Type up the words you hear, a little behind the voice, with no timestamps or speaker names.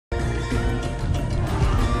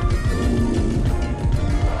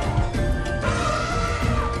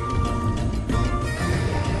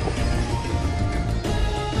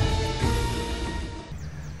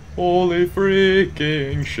Holy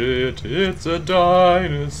freaking shit, it's a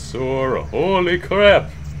dinosaur. Holy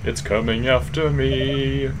crap, it's coming after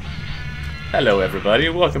me. Hello everybody,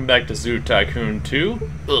 welcome back to Zoo Tycoon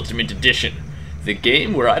 2 Ultimate Edition, the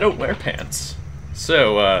game where I don't wear pants.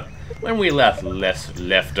 So, when we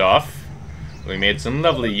left off, we made some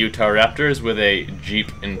lovely Utah Raptors with a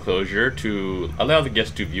Jeep enclosure to allow the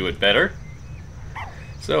guests to view it better.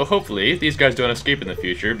 So hopefully, these guys don't escape in the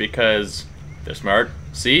future because they're smart.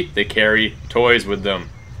 See? They carry toys with them.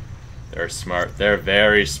 They're smart. They're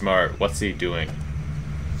very smart. What's he doing?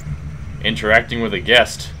 Interacting with a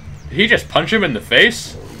guest. Did he just punch him in the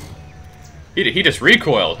face? He just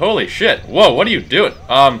recoiled. Holy shit. Whoa, what are you doing?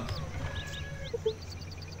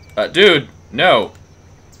 Dude, no.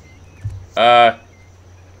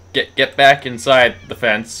 Get back inside the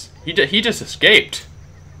fence. He just escaped.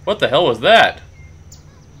 What the hell was that?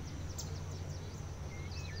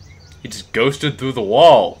 He just ghosted through the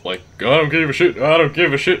wall. Like, I don't give a shit, I don't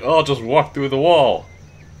give a shit, I'll just walk through the wall.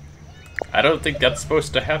 I don't think that's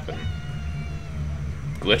supposed to happen.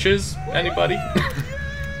 Glitches? Anybody?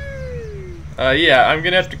 Yeah, I'm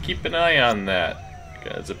gonna have to keep an eye on that.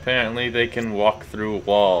 Because apparently they can walk through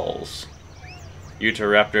walls. Utah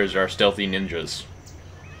Raptors are stealthy ninjas.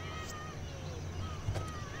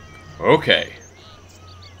 Okay.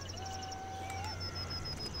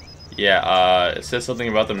 Yeah, it says something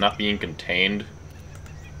about them not being contained.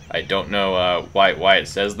 I don't know why it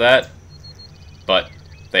says that, but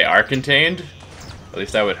they are contained. At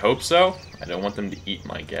least I would hope so. I don't want them to eat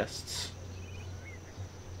my guests.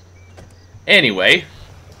 Anyway,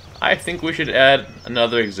 I think we should add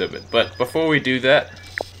another exhibit. But before we do that,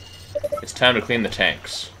 it's time to clean the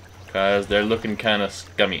tanks, because they're looking kind of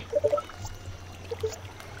scummy.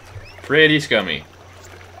 Pretty scummy.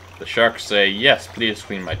 The sharks say, yes, please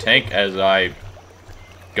clean my tank as I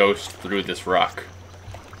ghost through this rock.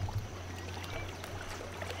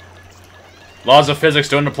 Laws of physics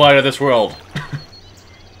don't apply to this world.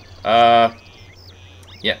 Yeah.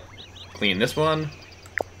 Clean this one.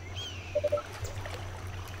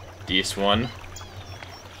 This one.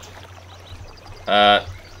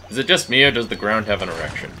 Is it just me or does the ground have an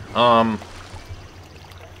erection?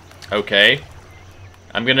 Okay.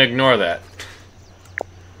 I'm gonna ignore that.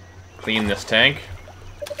 Clean this tank.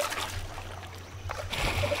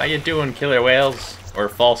 How you doing, killer whales? Or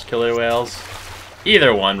false killer whales?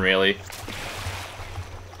 Either one, really.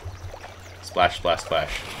 Splash, splash,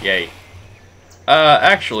 splash. Yay.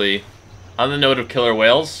 Actually, on the note of killer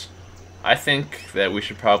whales, I think that we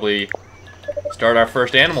should probably start our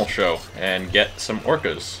first animal show and get some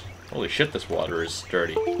orcas. Holy shit, this water is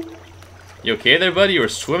dirty. You okay there, buddy? You were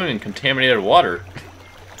swimming in contaminated water.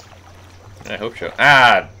 I hope so.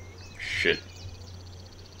 Ah! Shit.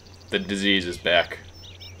 The disease is back.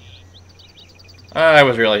 I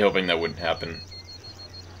was really hoping that wouldn't happen.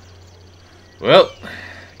 Well,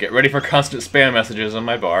 get ready for constant spam messages on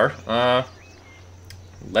my bar.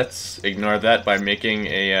 Let's ignore that by making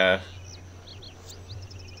a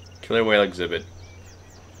killer whale exhibit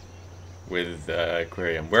with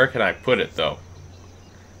aquarium. Where can I put it, though?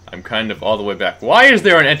 I'm kind of all the way back. Why is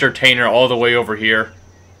there an entertainer all the way over here?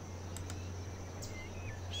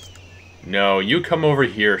 No, you come over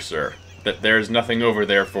here, sir. There's nothing over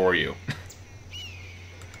there for you.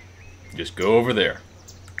 Just go over there.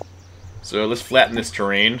 So let's flatten this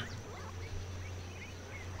terrain.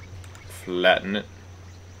 Flatten it.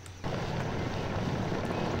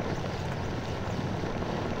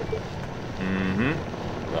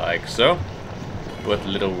 Like so. Put a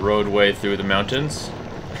little roadway through the mountains.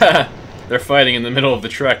 They're fighting in the middle of the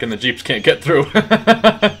track and the jeeps can't get through.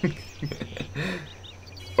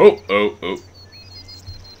 Oh.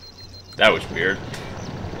 That was weird.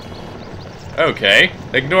 Okay,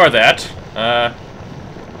 ignore that.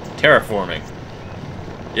 Terraforming.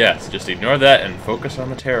 Yes, just ignore that and focus on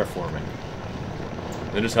the terraforming.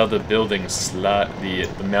 Notice how the buildings slide, the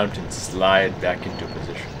mountains slide back into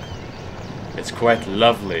position. It's quite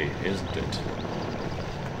lovely, isn't it?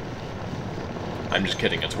 I'm just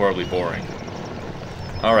kidding, it's horribly boring.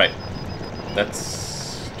 Alright,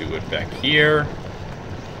 let's do it back here.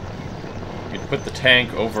 You can put the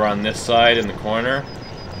tank over on this side in the corner,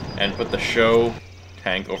 and put the show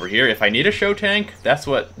tank over here. If I need a show tank, that's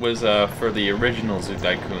what was for the original Zoo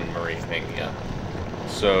Tycoon Marine Mania.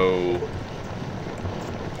 So...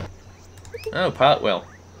 Oh, pilot whale.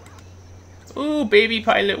 Ooh, baby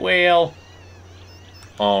pilot whale.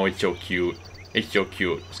 Oh, it's so cute. It's so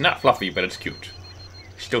cute. It's not fluffy, but it's cute.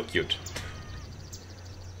 Still cute.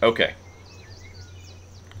 Okay.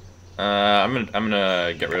 I'm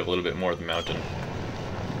gonna get rid of a little bit more of the mountain.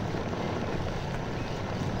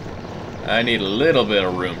 I need a little bit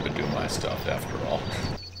of room to do my stuff after all.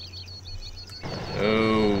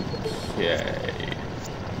 Okay.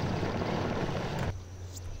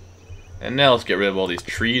 And now let's get rid of all these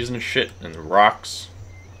trees and shit and the rocks.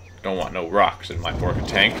 Don't want no rocks in my orca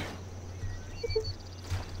tank.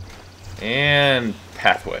 And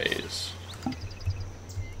pathways.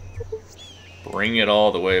 Bring it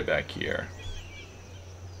all the way back here.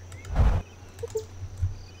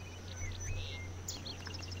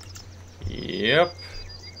 Yep.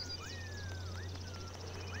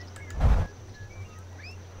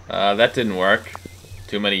 That didn't work.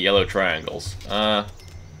 Too many yellow triangles. Might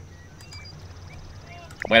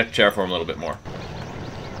have to terraform a little bit more.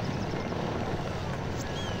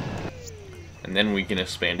 And then we can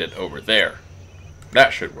expand it over there.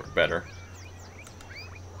 That should work better.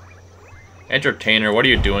 Entertainer, what are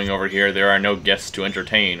you doing over here? There are no guests to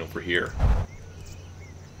entertain over here.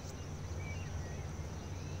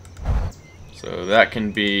 So that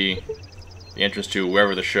can be the entrance to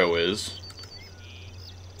wherever the show is.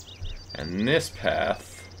 And this path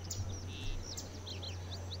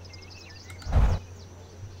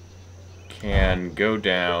can go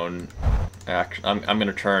down. Actually, I'm going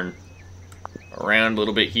to turn around a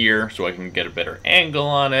little bit here so I can get a better angle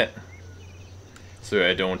on it. So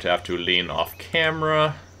I don't have to lean off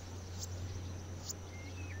camera.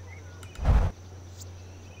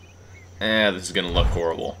 This is going to look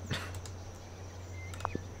horrible.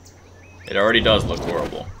 It already does look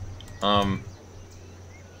horrible.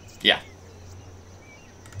 Yeah.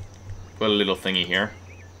 Put a little thingy here.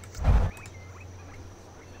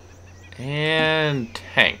 And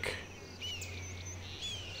tank.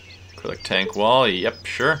 Click tank wall. Yep,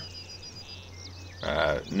 sure.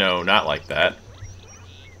 No, not like that.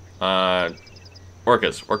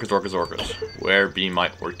 Orcas. Where be my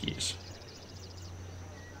orkies?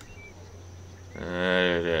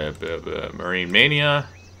 Marine Mania.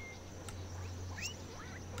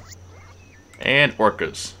 And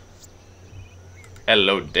orcas.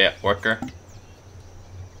 Hello there, orca.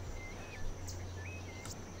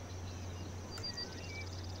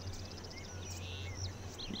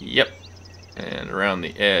 Yep. And around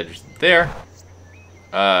the edge there.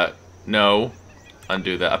 No.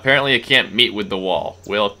 Undo that. Apparently it can't meet with the wall.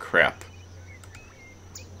 Well, crap.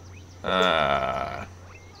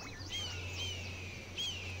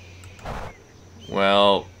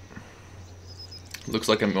 Well, looks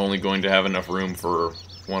like I'm only going to have enough room for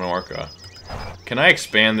one orca. Can I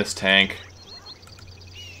expand this tank?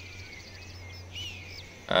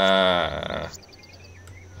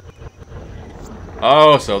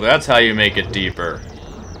 Oh, so that's how you make it deeper.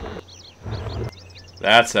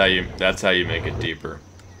 That's how you make it deeper.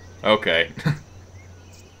 Okay.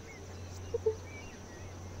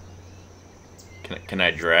 Can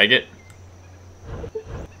I drag it?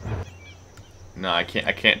 No, I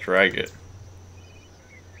can't drag it.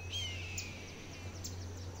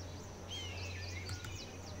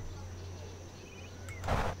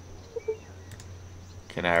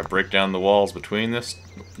 Can I break down the walls between this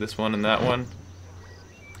one and that one?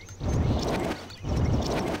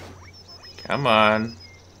 Come on.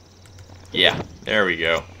 Yeah, there we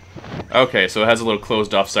go. Okay, so it has a little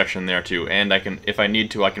closed off section there too, and I can, if I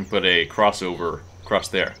need to, I can put a crossover across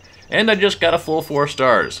there. And I just got a full 4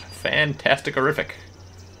 stars. Fantastic-orific.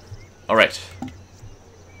 Alright.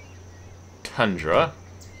 Tundra.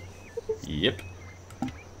 Yep.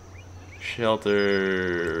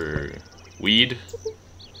 Shelter. Weed.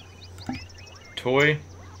 Toy.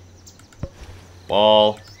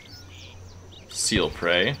 Ball. Seal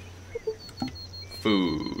prey.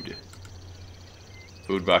 Food.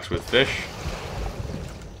 Food box with fish.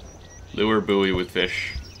 Lure buoy with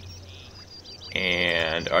fish.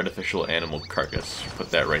 And artificial animal carcass.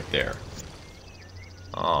 Put that right there.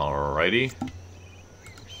 Alrighty.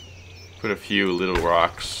 Put a few little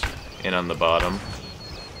rocks in on the bottom.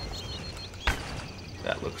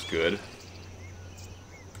 That looks good.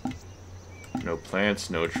 No plants,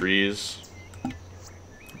 no trees.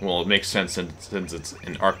 Well, it makes sense since it's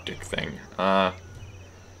an Arctic thing.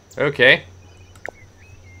 Okay.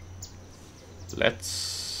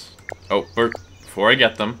 Let's... Oh, before I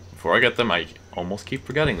get them, I almost keep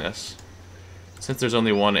forgetting this. Since there's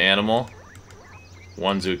only one animal,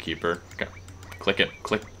 one zookeeper. Okay. Click him,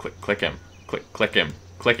 click him, click him.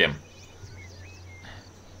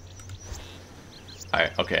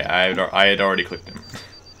 Okay, I had already clicked him.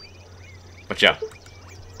 But yeah,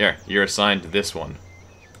 here, you're assigned to this one.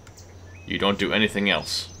 You don't do anything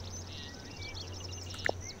else.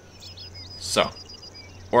 So,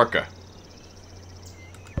 orca.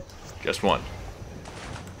 Just one.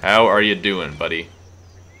 How are you doing, buddy?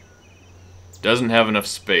 Doesn't have enough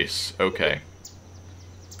space. Okay.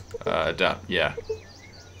 Yeah.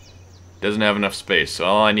 Doesn't have enough space, so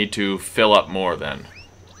I need to fill up more then.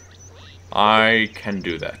 I can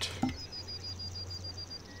do that.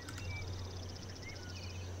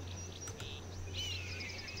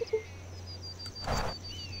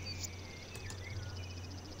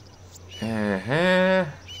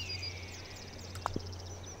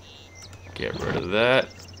 Get rid of that.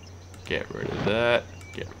 Get rid of that.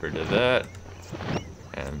 Get rid of that.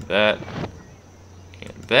 And that.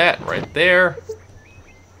 And that right there.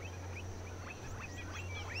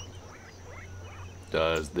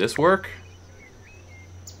 Does this work?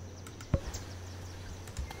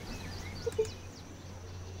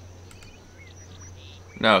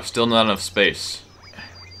 No, still not enough space.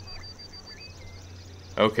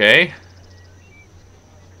 Okay.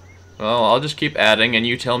 Well, I'll just keep adding and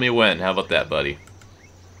you tell me when. How about that, buddy?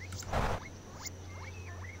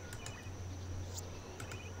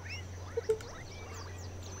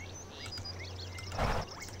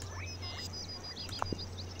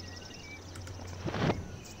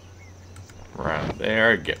 Around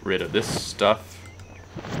there, get rid of this stuff.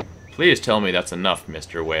 Please tell me that's enough,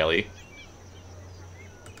 Mr. Whaley.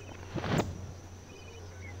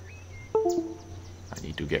 I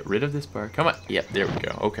need to get rid of this bar. Come on. Yep, there we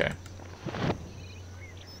go. Okay.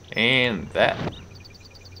 And that.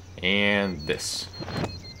 And this.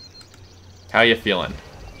 How you feeling?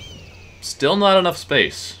 Still not enough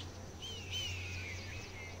space.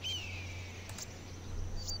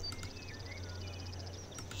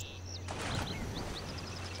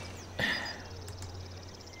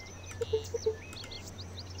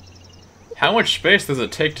 How much space does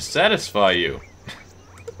it take to satisfy you?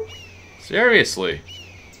 Seriously.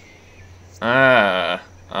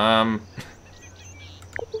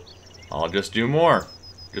 I'll just do more.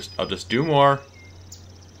 I'll just do more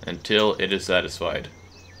until it is satisfied.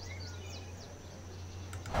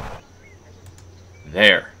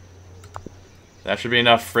 There. That should be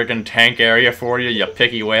enough friggin' tank area for you, you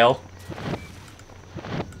picky whale.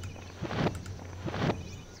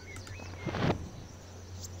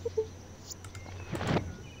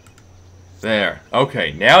 There.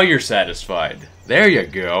 Okay, now you're satisfied. There you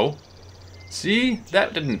go. See?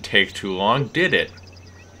 That didn't take too long, did it?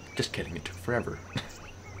 Just kidding, it took forever.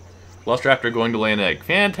 Velociraptor going to lay an egg.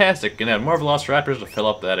 Fantastic. Gonna add more Velociraptors to fill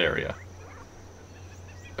up that area.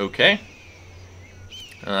 Okay.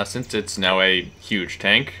 Since it's now a huge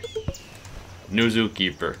tank. New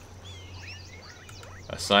zookeeper.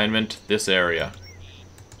 Assignment, this area.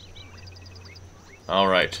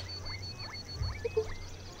 Alright.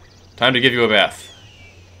 Time to give you a bath.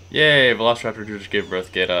 Yay, Velociraptor just gave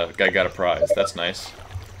birth, got a prize. That's nice.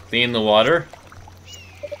 Clean the water.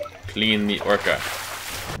 Clean the orca.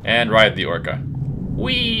 And ride the orca.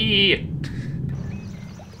 Whee!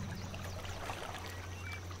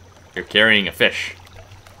 You're carrying a fish.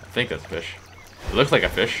 I think that's a fish. It looks like a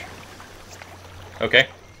fish. Okay.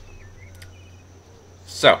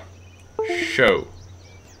 So. Show.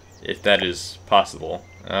 If that is possible.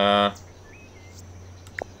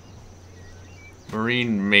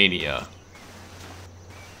 Marine Mania.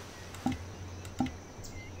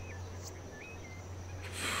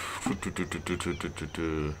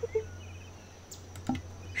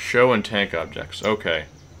 Show and tank objects. Okay.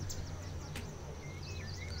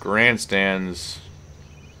 Grandstands.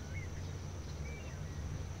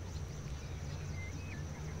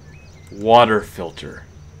 Water filter.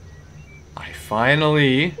 I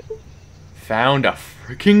finally found a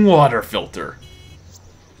freaking water filter.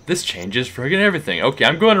 This changes friggin' everything. Okay,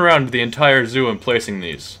 I'm going around the entire zoo and placing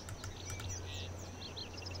these.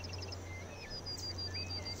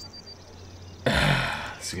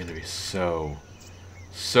 This is gonna be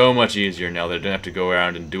so much easier now that I don't have to go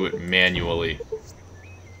around and do it manually.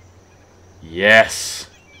 Yes!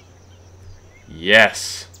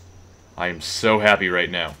 Yes! I am so happy right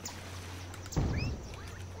now.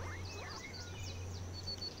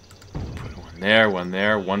 Put one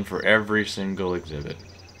there, one for every single exhibit.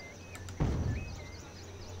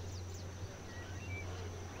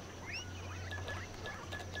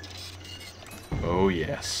 Oh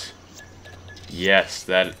yes. Yes,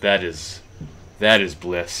 that is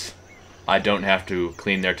bliss. I don't have to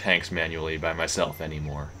clean their tanks manually by myself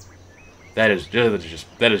anymore. That is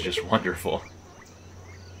just wonderful.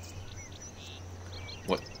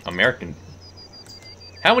 What American?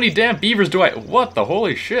 How many damn beavers do I? What the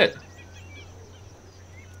holy shit?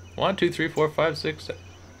 1, 2, 3, 4, 5, 6, 7.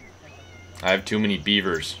 I have too many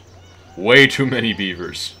beavers. Way too many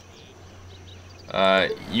beavers.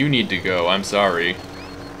 You need to go. I'm sorry.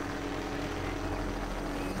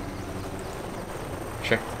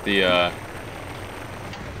 Check the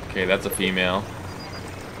Okay, that's a female.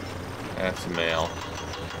 That's a male.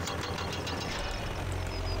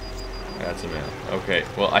 That's a male. Okay,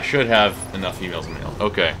 well, I should have enough females and males.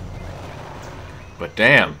 Okay. But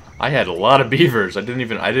damn, I had a lot of beavers. I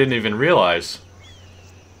didn't even realize.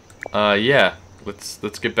 Yeah.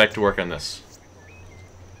 Let's get back to work on this.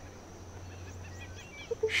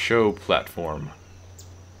 Show platform.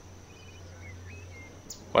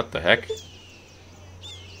 What the heck?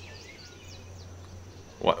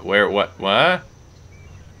 What? What?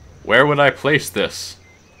 Where would I place this?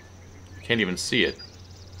 Can't even see it.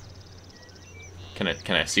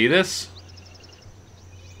 Can I see this?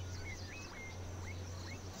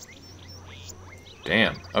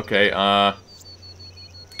 Damn. Okay,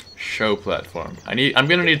 show platform. I'm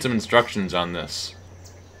gonna need some instructions on this.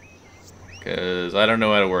 Cause I don't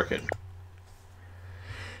know how to work it.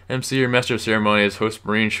 MC or Master of Ceremonies host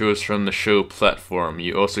marine shows from the show platform.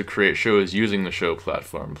 You also create shows using the show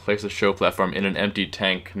platform. Place the show platform in an empty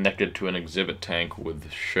tank connected to an exhibit tank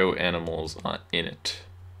with show animals in it.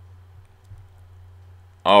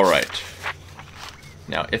 Alright.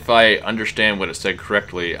 Now, if I understand what it said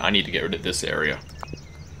correctly, I need to get rid of this area.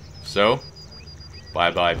 So,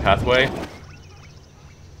 bye-bye pathway.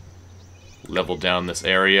 Level down this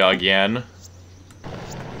area again.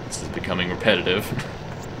 This is becoming repetitive.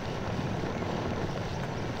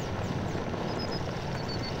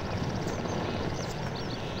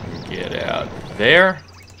 Get out there.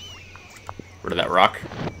 Rid of that rock.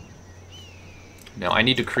 Now I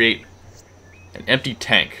need to create an empty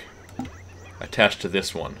tank attached to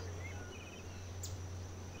this one.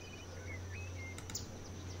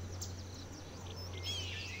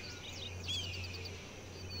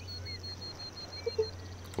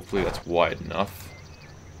 Hopefully that's wide enough.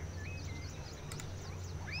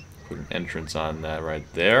 Put an entrance on that right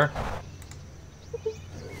there.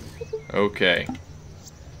 Okay.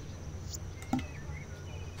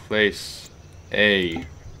 Place a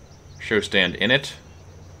show stand in it.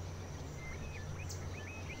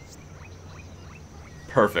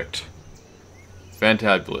 Perfect.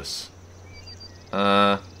 Fantabulous.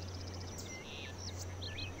 I'm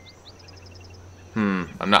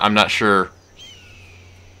not sure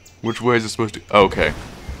which way is it supposed to. Oh, okay.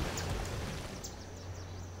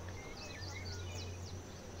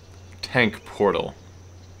 Tank portal.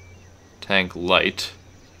 Tank light.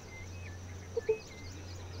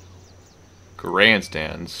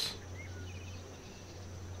 Grandstands.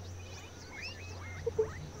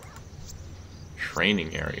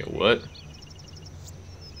 Training area, what?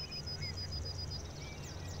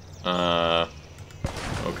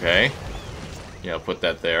 Okay. Yeah, I'll put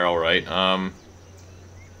that there, alright.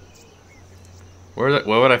 Where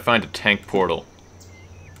would I find a tank portal?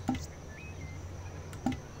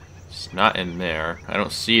 It's not in there. I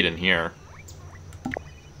don't see it in here.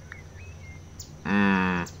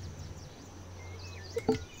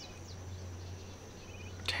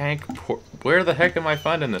 Where the heck am I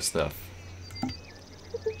finding this stuff?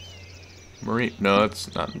 Marine... No,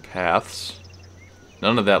 it's not in paths.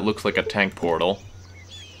 None of that looks like a tank portal.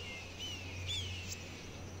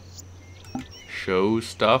 Show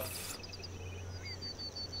stuff.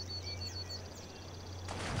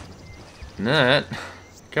 That.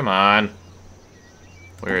 Come on.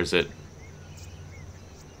 Where is it?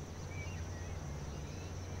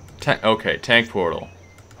 Okay, tank portal.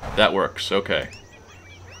 That works, okay.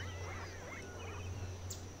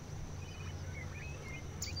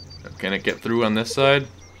 Can it get through on this side?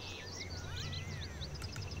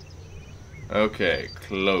 Okay,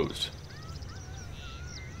 closed.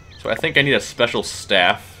 So I think I need a special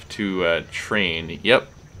staff to train. Yep.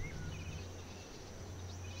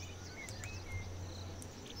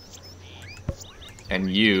 And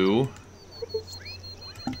you...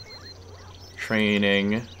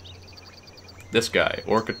 training... this guy,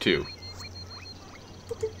 Orca 2.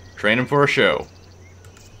 Train him for a show.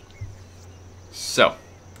 So...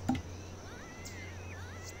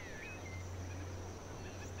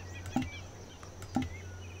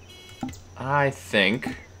 I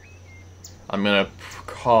think I'm gonna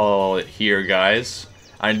call it here, guys.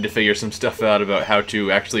 I need to figure some stuff out about how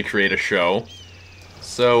to actually create a show.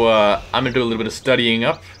 So, I'm gonna do a little bit of studying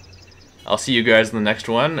up. I'll see you guys in the next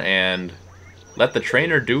one, and let the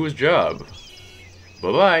trainer do his job.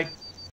 Bye-bye.